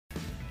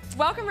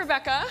Welcome,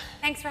 Rebecca.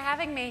 Thanks for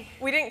having me.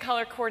 We didn't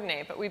color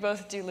coordinate, but we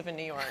both do live in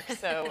New York,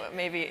 so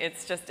maybe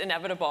it's just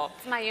inevitable.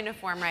 It's my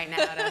uniform right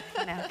now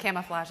to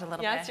camouflage a little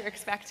bit. Yes, you're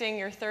expecting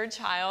your third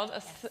child,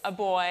 a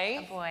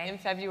boy, in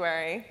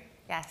February.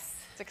 Yes.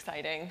 It's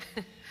exciting.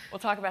 We'll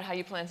talk about how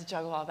you plan to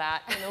juggle all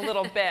that in a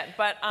little bit.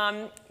 But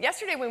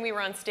yesterday when we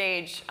were on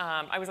stage,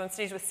 I was on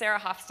stage with Sarah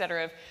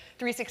Hofstetter of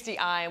 360i,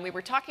 and we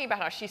were talking about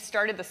how she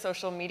started the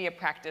social media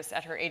practice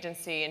at her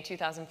agency in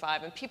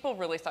 2005, and people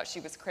really thought she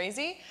was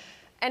crazy.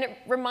 And it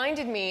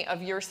reminded me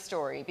of your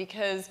story,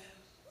 because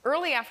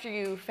early after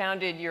you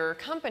founded your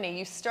company,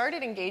 you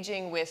started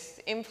engaging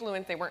with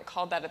they weren't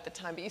called that at the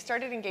time, but you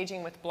started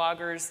engaging with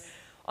bloggers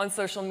on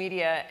social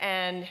media,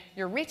 and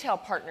your retail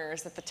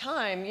partners at the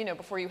time, you know,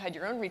 before you had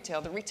your own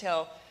retail, the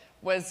retail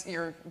was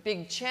your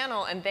big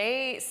channel, and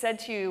they said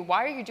to you,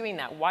 why are you doing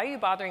that? Why are you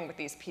bothering with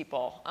these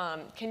people?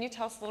 Can you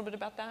tell us a little bit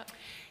about that?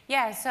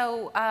 Yeah,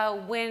 so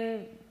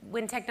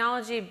when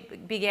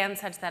technology began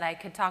such that I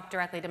could talk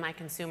directly to my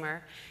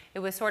consumer, it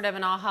was sort of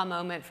an aha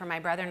moment for my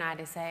brother and I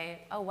to say,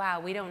 oh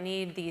wow, we don't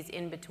need these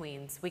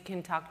in-betweens. We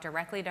can talk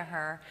directly to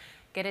her,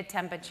 get a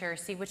temperature,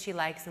 see what she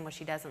likes and what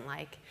she doesn't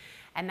like.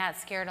 And that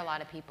scared a lot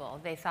of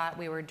people. They thought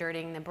we were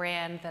dirtying the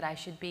brand, that I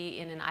should be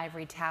in an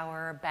ivory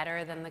tower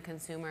better than the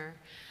consumer.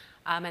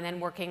 And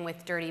then working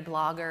with dirty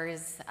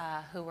bloggers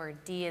who were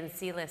D and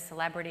C-list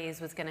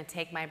celebrities was going to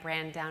take my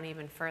brand down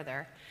even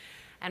further.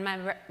 And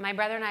my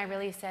brother and I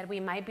really said, we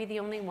might be the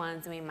only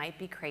ones and we might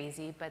be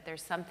crazy, but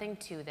there's something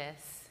to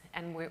this.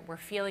 And we're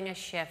feeling a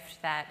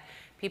shift that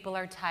people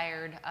are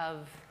tired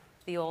of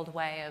the old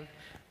way of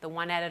the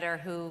one editor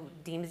who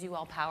deems you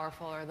all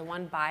powerful or the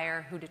one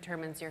buyer who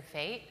determines your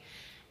fate.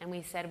 And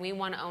we said, we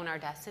want to own our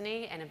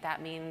destiny, and if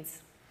that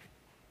means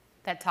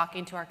that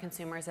talking to our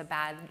consumers is a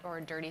bad or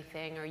a dirty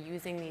thing, or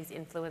using these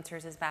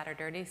influencers as bad or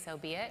dirty, so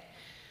be it.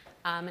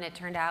 And it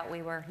turned out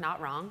we were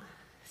not wrong.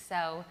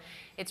 So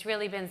it's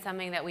really been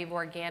something that we've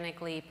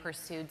organically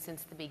pursued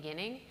since the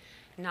beginning,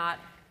 not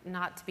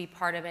to be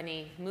part of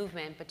any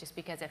movement, but just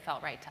because it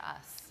felt right to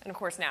us. And of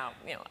course now,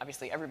 you know,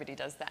 obviously everybody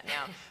does that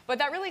now. But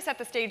that really set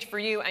the stage for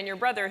you and your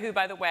brother, who,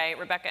 by the way,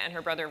 Rebecca and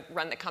her brother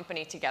run the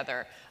company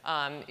together,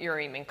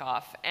 Yuri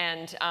Minkoff.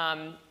 And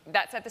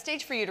that set the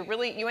stage for you to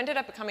really, you ended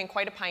up becoming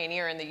quite a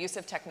pioneer in the use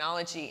of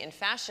technology in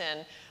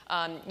fashion.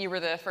 You were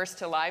the first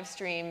to live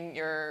stream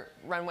your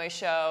runway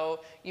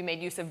show. You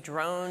made use of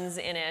drones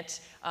in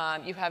it.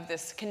 You have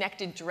this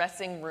connected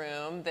dressing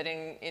room that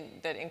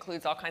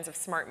includes all kinds of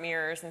smart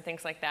mirrors and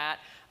things like that.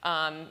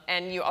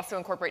 And you also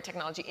incorporate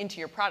technology into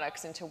your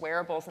products, into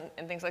wearables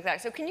and things like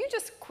that. So can you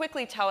just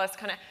quickly tell us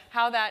kind of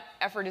how that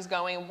effort is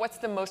going? What's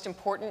the most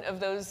important of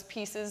those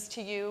pieces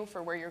to you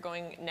for where you're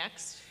going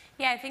next?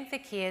 Yeah, I think the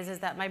key is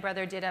that my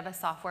brother did have a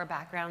software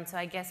background, so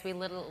I guess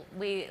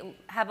we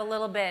have a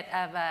little bit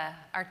of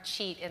our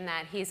cheat in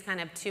that he's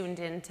kind of tuned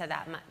into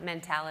that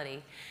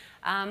mentality.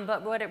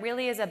 But what it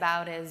really is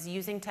about is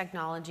using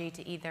technology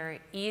to either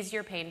ease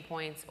your pain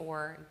points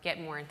or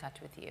get more in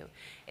touch with you.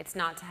 It's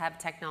not to have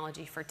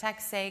technology for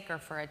tech's sake or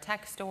for a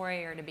tech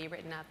story or to be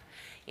written up,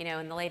 you know,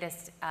 in the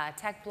latest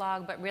tech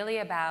blog, but really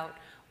about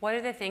what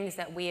are the things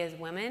that we as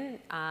women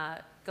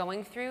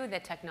going through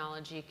that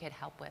technology could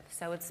help with.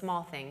 So it's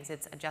small things.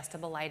 It's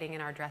adjustable lighting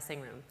in our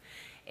dressing room.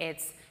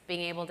 It's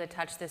being able to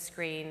touch the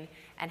screen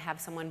and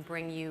have someone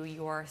bring you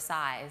your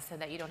size so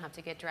that you don't have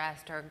to get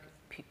dressed or,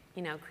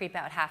 you know, creep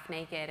out half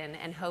naked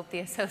and hope the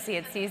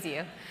associate sees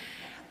you.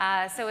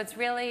 So it's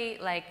really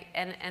like,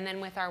 and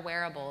then with our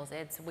wearables,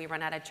 we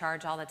run out of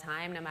charge all the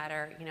time, no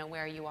matter, you know,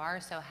 where you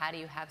are. So how do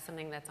you have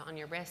something that's on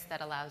your wrist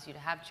that allows you to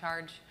have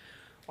charge?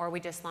 Or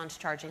we just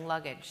launched charging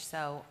luggage.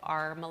 So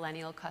our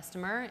millennial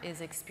customer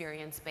is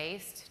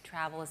experience-based.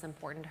 Travel is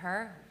important to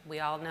her. We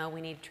all know we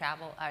need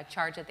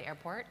charge at the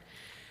airport.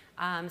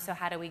 So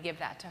how do we give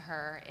that to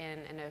her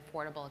in an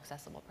affordable,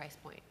 accessible price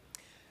point?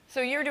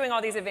 So you're doing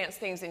all these advanced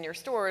things in your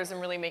stores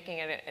and really making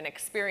it an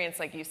experience,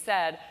 like you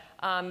said.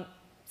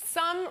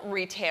 Some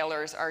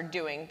retailers are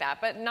doing that,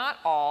 but not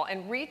all.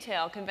 And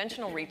retail,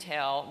 conventional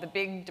retail, the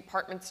big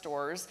department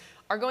stores,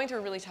 are going through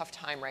a really tough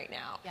time right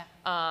now.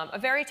 Yeah. A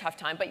very tough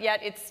time, but yet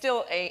it's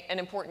still an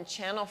important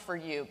channel for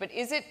you. But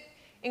is it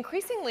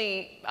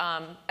increasingly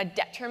a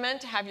detriment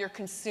to have your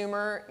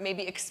consumer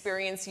maybe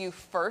experience you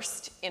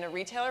first in a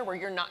retailer where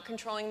you're not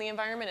controlling the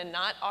environment and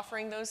not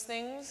offering those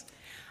things?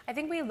 I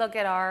think we look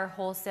at our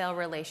wholesale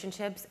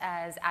relationships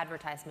as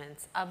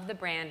advertisements of the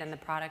brand and the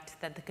product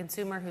that the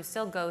consumer who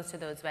still goes to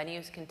those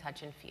venues can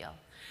touch and feel.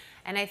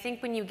 And I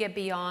think when you get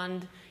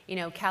beyond, you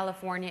know,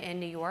 California and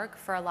New York,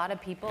 for a lot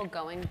of people,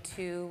 going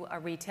to a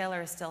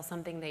retailer is still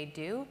something they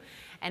do.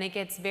 And it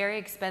gets very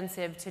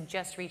expensive to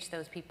just reach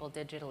those people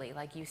digitally.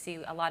 Like you see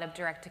a lot of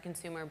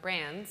direct-to-consumer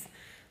brands,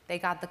 they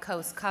got the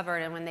coast covered,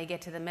 and when they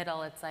get to the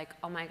middle, it's like,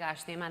 oh my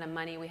gosh, the amount of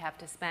money we have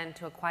to spend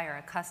to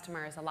acquire a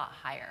customer is a lot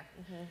higher.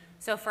 Mm-hmm.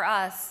 So for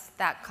us,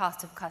 that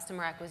cost of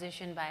customer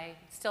acquisition by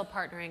still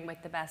partnering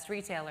with the best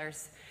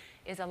retailers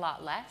is a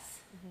lot less.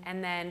 Mm-hmm.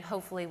 And then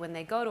hopefully when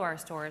they go to our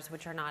stores,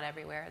 which are not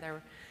everywhere,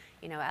 they're,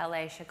 you know,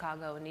 LA,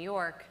 Chicago, and New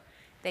York,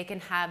 they can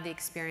have the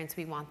experience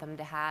we want them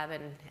to have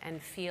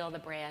and feel the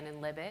brand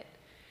and live it.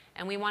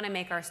 And we want to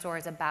make our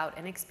stores about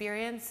an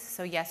experience.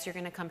 So yes, you're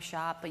going to come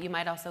shop, but you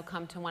might also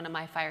come to one of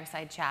my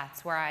fireside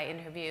chats where I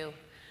interview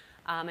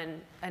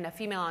and a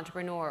female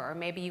entrepreneur, or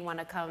maybe you want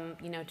to come,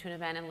 to an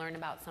event and learn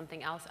about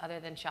something else other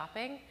than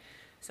shopping.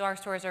 So our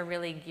stores are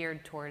really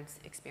geared towards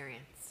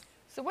experience.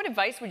 So what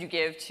advice would you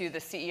give to the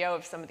CEO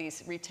of some of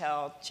these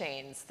retail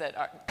chains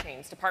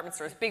department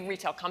stores, big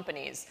retail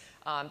companies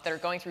that are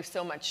going through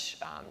so much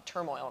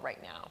turmoil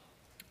right now?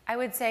 I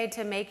would say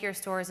to make your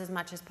stores as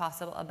much as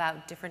possible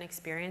about different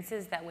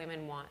experiences that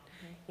women want.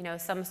 Mm-hmm.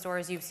 Some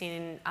stores you've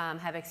seen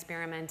have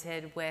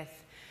experimented with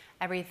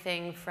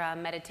everything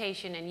from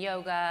meditation and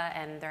yoga,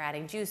 and they're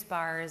adding juice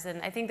bars,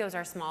 and I think those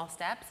are small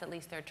steps, at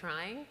least they're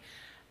trying.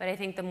 But I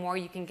think the more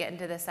you can get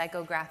into the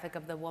psychographic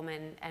of the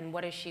woman and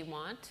what does she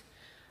want,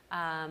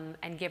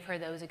 and give her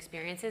those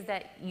experiences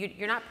that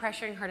you're not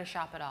pressuring her to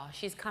shop at all.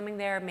 She's coming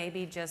there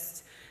maybe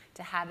just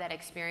to have that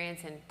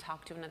experience and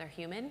talk to another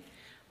human.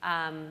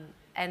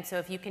 And so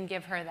if you can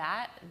give her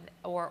that,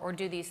 or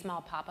do these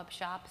small pop-up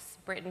shops.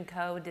 Brit &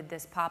 Co. did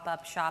this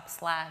pop-up shop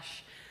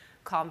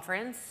 /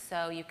 conference.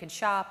 So you could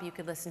shop, you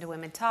could listen to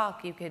women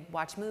talk, you could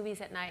watch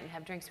movies at night and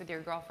have drinks with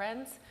your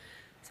girlfriends.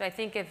 So I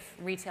think if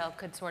retail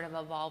could sort of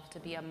evolve to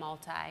be a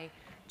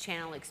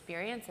multi-channel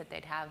experience, that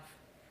they'd have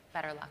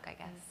better luck, I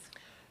guess.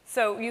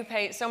 So you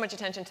pay so much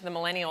attention to the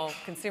millennial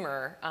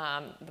consumer,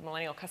 the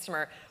millennial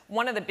customer.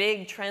 One of the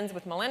big trends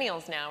with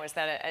millennials now is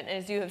that,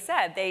 as you have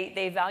said,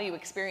 they value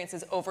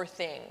experiences over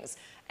things.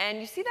 And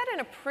you see that in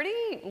a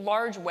pretty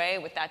large way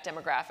with that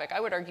demographic. I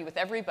would argue with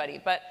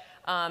everybody, but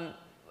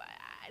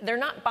they're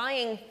not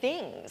buying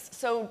things.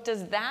 So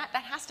does that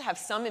has to have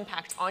some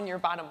impact on your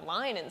bottom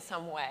line in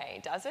some way,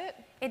 does it?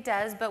 It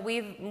does, but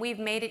we've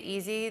made it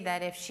easy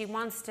that if she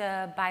wants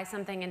to buy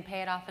something and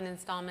pay it off in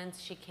installments,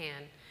 she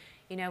can.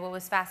 What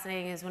was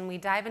fascinating is when we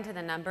dive into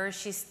the numbers,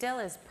 she still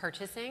is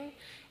purchasing.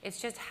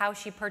 It's just how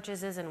she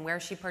purchases and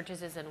where she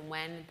purchases and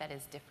when that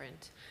is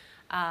different.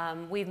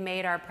 We've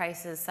made our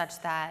prices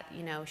such that,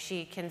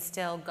 she can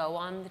still go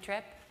on the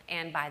trip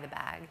and buy the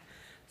bag.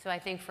 So I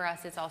think for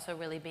us, it's also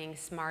really being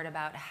smart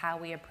about how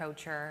we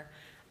approach her,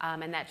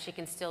 and that she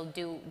can still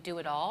do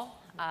it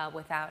all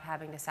without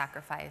having to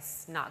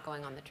sacrifice not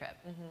going on the trip.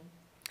 Mm-hmm.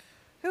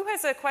 Who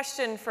has a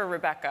question for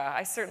Rebecca?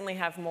 I certainly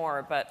have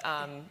more, but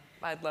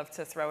I'd love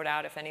to throw it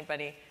out if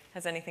anybody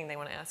has anything they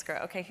want to ask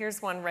her. Okay,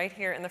 here's one right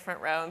here in the front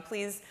row, and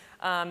please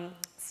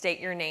state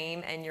your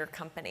name and your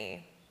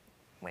company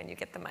when you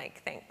get the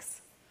mic.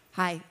 Thanks.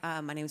 Hi,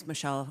 my name is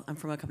Michelle. I'm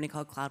from a company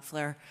called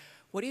Cloudflare.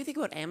 What do you think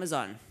about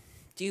Amazon?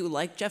 Do you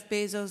like Jeff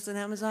Bezos and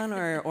Amazon,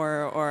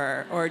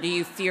 or do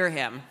you fear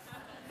him?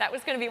 That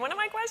was going to be one of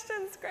my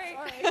questions. Great.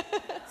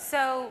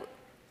 So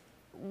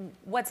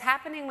what's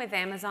happening with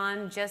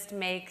Amazon just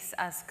makes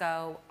us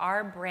go,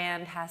 our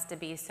brand has to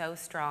be so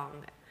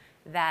strong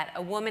that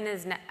a woman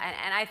is, and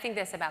I think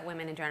this about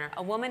women in general,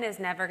 a woman is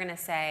never going to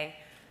say,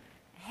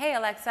 hey,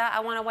 Alexa, I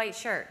want a white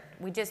shirt.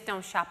 We just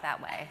don't shop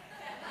that way,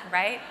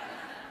 right?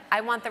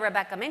 I want the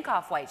Rebecca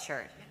Minkoff white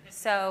shirt.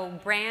 So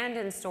brand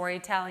and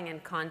storytelling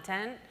and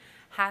content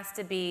has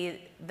to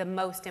be the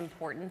most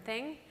important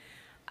thing,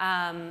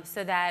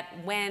 so that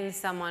when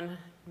someone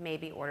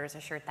maybe orders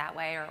a shirt that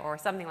way or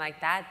something like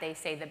that, they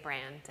say the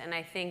brand. And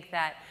I think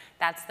that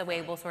that's the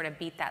way we'll sort of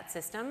beat that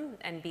system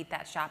and beat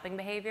that shopping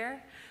behavior.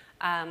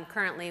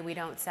 Currently, we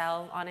don't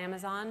sell on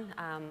Amazon.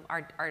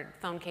 Our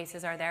phone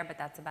cases are there, but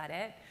that's about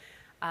it.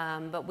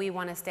 But we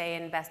want to stay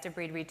in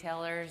best-of-breed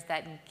retailers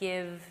that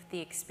give the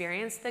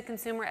experience to the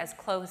consumer as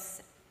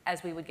close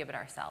as we would give it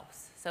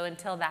ourselves. So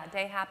until that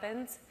day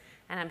happens,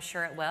 and I'm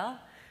sure it will,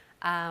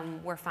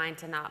 we're fine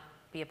to not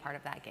be a part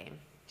of that game.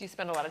 Do you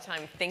spend a lot of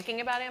time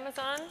thinking about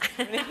Amazon?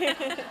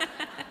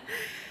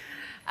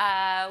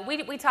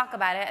 We talk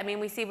about it. I mean,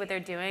 we see what they're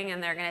doing,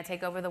 and they're going to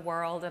take over the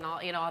world and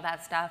all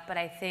that stuff. But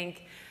I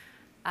think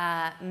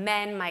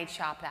men might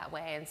shop that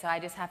way, and so I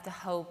just have to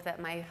hope that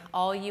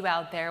all you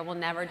out there will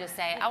never just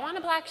say, "I want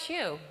a black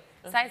shoe,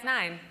 size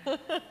 9."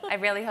 I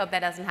really hope that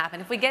doesn't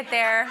happen. If we get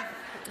there,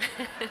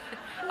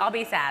 I'll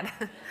be sad.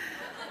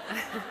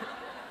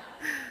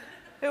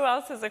 Who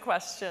else has a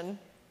question?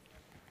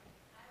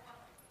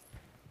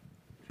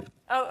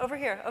 Oh, over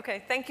here.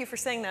 Okay, thank you for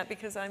saying that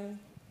because I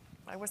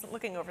wasn't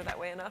looking over that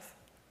way enough.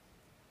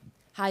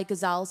 Hi,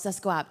 Gazal,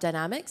 Cisco App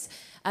Dynamics.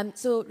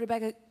 So,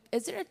 Rebecca,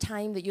 is there a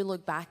time that you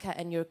look back at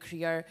in your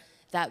career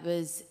that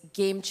was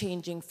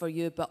game-changing for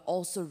you, but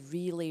also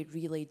really,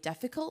 really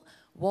difficult?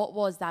 What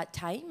was that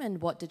time, and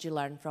what did you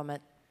learn from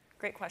it?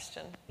 Great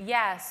question.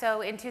 Yeah,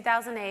 so in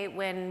 2008,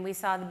 when we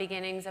saw the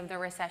beginnings of the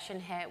recession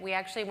hit, we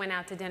actually went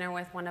out to dinner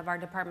with one of our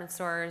department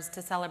stores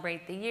to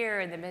celebrate the year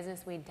and the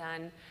business we'd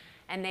done.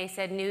 And they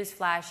said,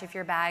 newsflash, if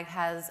your bag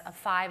has a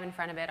 5 in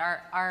front of it,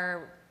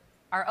 our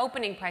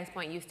opening price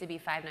point used to be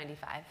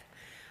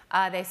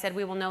 $5.95. They said,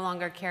 we will no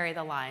longer carry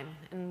the line.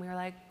 And we were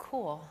like,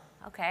 cool,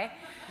 okay.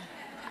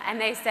 And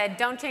they said,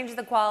 don't change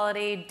the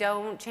quality,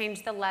 don't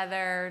change the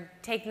leather,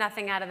 take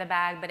nothing out of the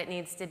bag, but it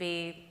needs to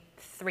be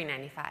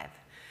 $3.95.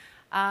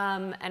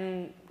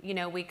 And you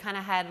know, we kind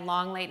of had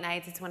long late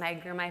nights. It's when I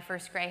grew my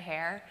first gray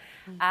hair.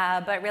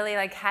 But really,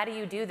 like, how do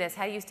you do this?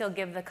 How do you still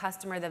give the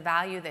customer the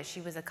value that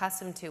she was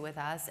accustomed to with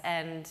us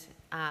and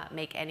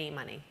make any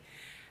money?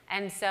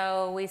 And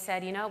so we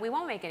said, you know, we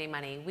won't make any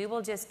money. We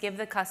will just give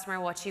the customer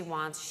what she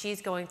wants. She's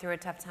going through a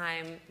tough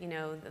time. You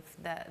know,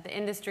 the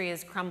industry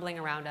is crumbling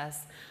around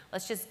us.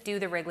 Let's just do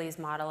the Wrigley's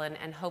model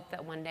and hope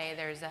that one day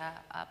there's a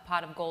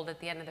pot of gold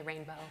at the end of the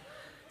rainbow.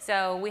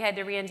 So we had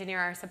to re-engineer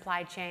our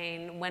supply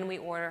chain, when we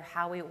order,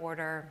 how we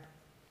order.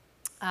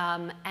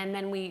 And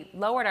then we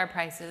lowered our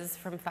prices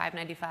from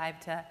 $5.95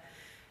 to,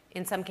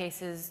 in some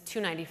cases,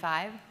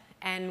 $2.95.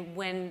 And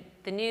when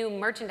the new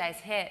merchandise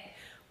hit,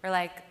 we're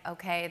like,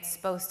 okay, it's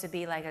supposed to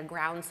be like a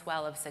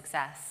groundswell of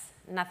success.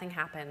 Nothing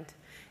happened.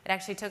 It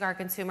actually took our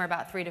consumer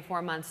about 3 to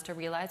 4 months to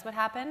realize what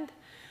happened.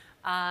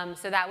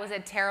 So that was a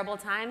terrible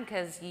time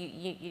because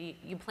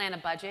you plan a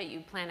budget,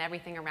 you plan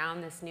everything around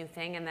this new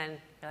thing, and then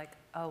you're like,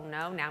 oh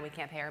no, now we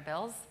can't pay our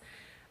bills.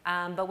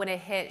 But when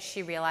it hit,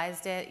 she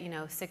realized it, you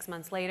know, 6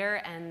 months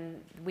later,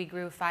 and we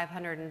grew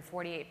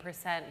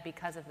 548%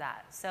 because of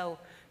that. So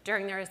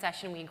during the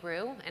recession, we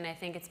grew, and I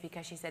think it's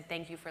because she said,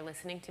 thank you for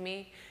listening to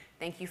me.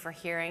 Thank you for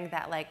hearing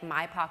that, like,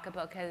 my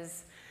pocketbook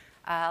has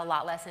a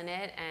lot less in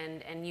it,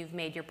 and you've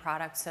made your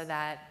product so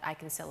that I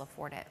can still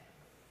afford it.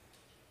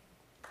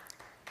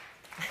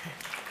 I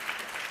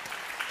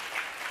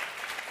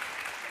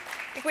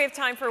think we have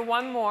time for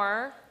one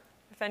more,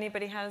 if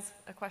anybody has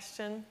a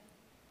question.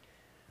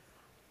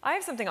 I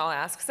have something I'll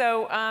ask.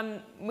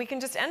 So we can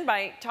just end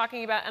by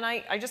talking about, and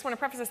I just want to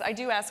preface this, I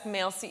do ask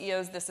male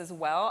CEOs this as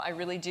well. I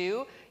really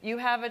do. You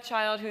have a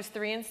child who's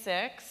 3 and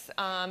 6.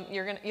 So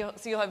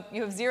you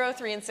have 0,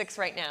 3, and 6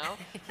 right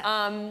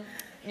now.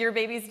 Your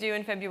baby's due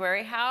in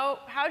February.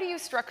 How do you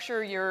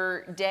structure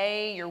your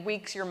day, your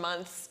weeks, your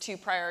months to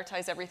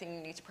prioritize everything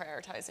you need to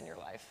prioritize in your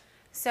life?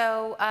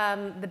 So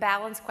the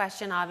balance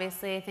question,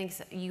 obviously, I think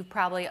you've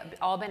probably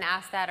all been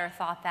asked that or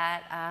thought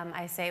that.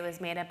 I say it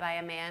was made up by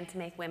a man to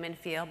make women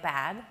feel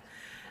bad.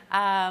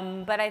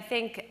 But I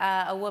think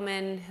a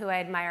woman who I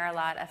admire a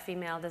lot, a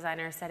female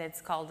designer, said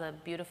it's called a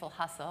beautiful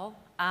hustle.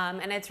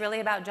 And it's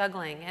really about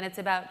juggling. And it's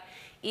about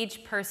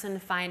each person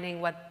finding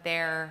what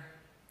their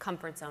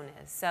comfort zone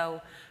is.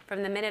 So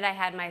from the minute I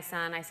had my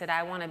son, I said,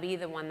 I want to be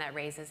the one that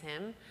raises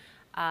him.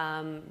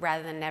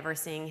 Rather than never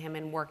seeing him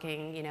and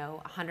working, you know,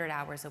 100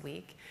 hours a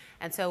week.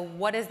 And so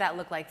what does that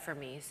look like for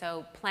me?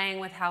 So playing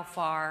with how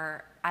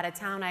far out of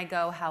town I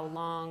go, how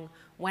long,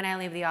 when I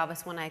leave the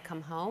office, when I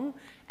come home,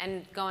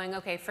 and going,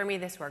 okay, for me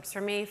this works.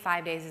 For me,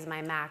 5 days is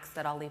my max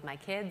that I'll leave my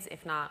kids.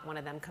 If not, one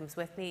of them comes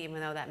with me,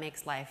 even though that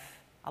makes life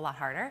a lot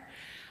harder.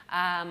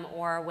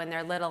 Or when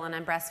they're little and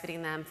I'm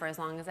breastfeeding them for as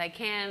long as I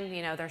can,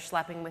 you know, they're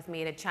schlepping with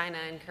me to China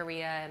and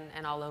Korea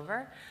and all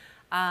over.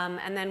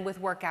 And then with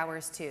work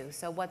hours too.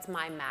 So what's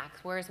my max?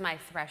 Where's my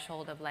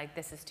threshold of like,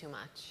 this is too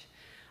much?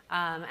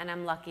 And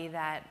I'm lucky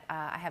that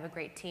I have a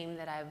great team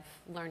that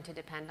I've learned to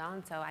depend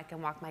on, so I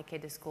can walk my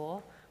kid to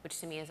school,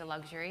 which to me is a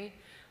luxury.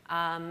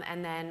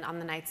 And then on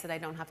the nights that I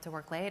don't have to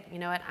work late, you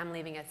know what, I'm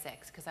leaving at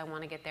 6 because I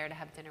want to get there to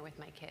have dinner with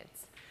my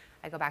kids.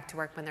 I go back to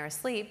work when they're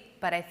asleep,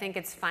 but I think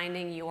it's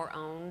finding your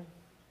own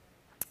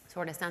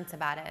sort of sense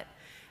about it.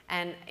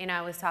 And, you know,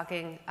 I was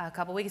talking a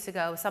couple weeks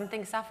ago, some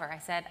things suffer. I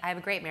said, I have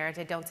a great marriage.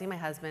 I don't see my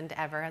husband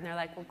ever. And they're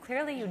like, well,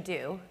 clearly you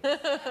do.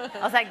 I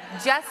was like,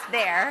 just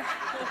there.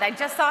 I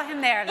just saw him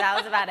there. That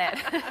was about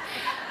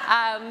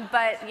it.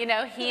 But, you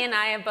know, he and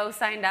I have both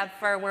signed up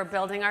for, we're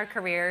building our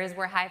careers.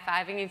 We're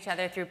high-fiving each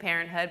other through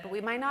parenthood, but we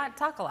might not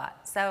talk a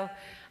lot. So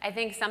I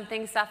think some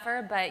things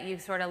suffer, but you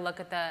sort of look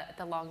at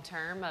the long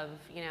term of,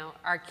 you know,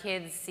 our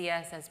kids see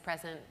us as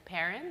present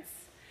parents.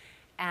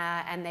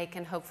 And they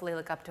can hopefully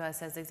look up to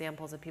us as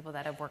examples of people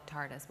that have worked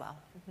hard as well.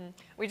 Mm-hmm.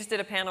 We just did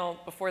a panel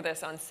before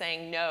this on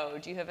saying no.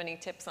 Do you have any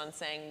tips on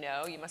saying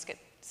no? You must get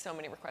so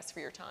many requests for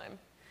your time.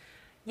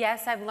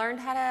 Yes, I've learned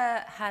how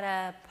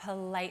to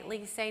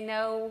politely say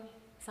no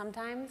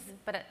sometimes,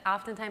 but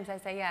oftentimes I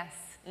say yes.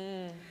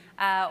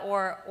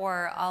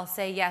 Or I'll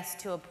say yes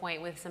to a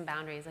point with some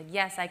boundaries. Like,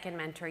 yes, I can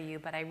mentor you,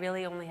 but I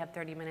really only have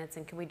 30 minutes,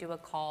 and can we do a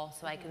call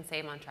so I can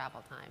save on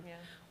travel time? Yeah.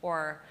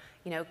 Or,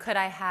 you know, could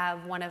I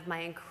have one of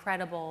my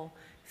incredible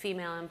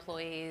female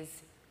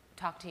employees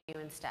talk to you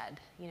instead?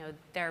 You know,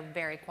 they're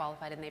very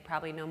qualified, and they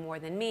probably know more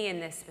than me in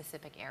this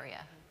specific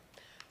area.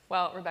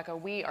 Well, Rebecca,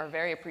 we are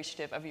very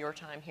appreciative of your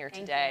time here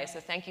today. So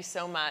thank you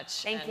so much.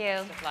 Thank you.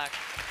 Best of luck.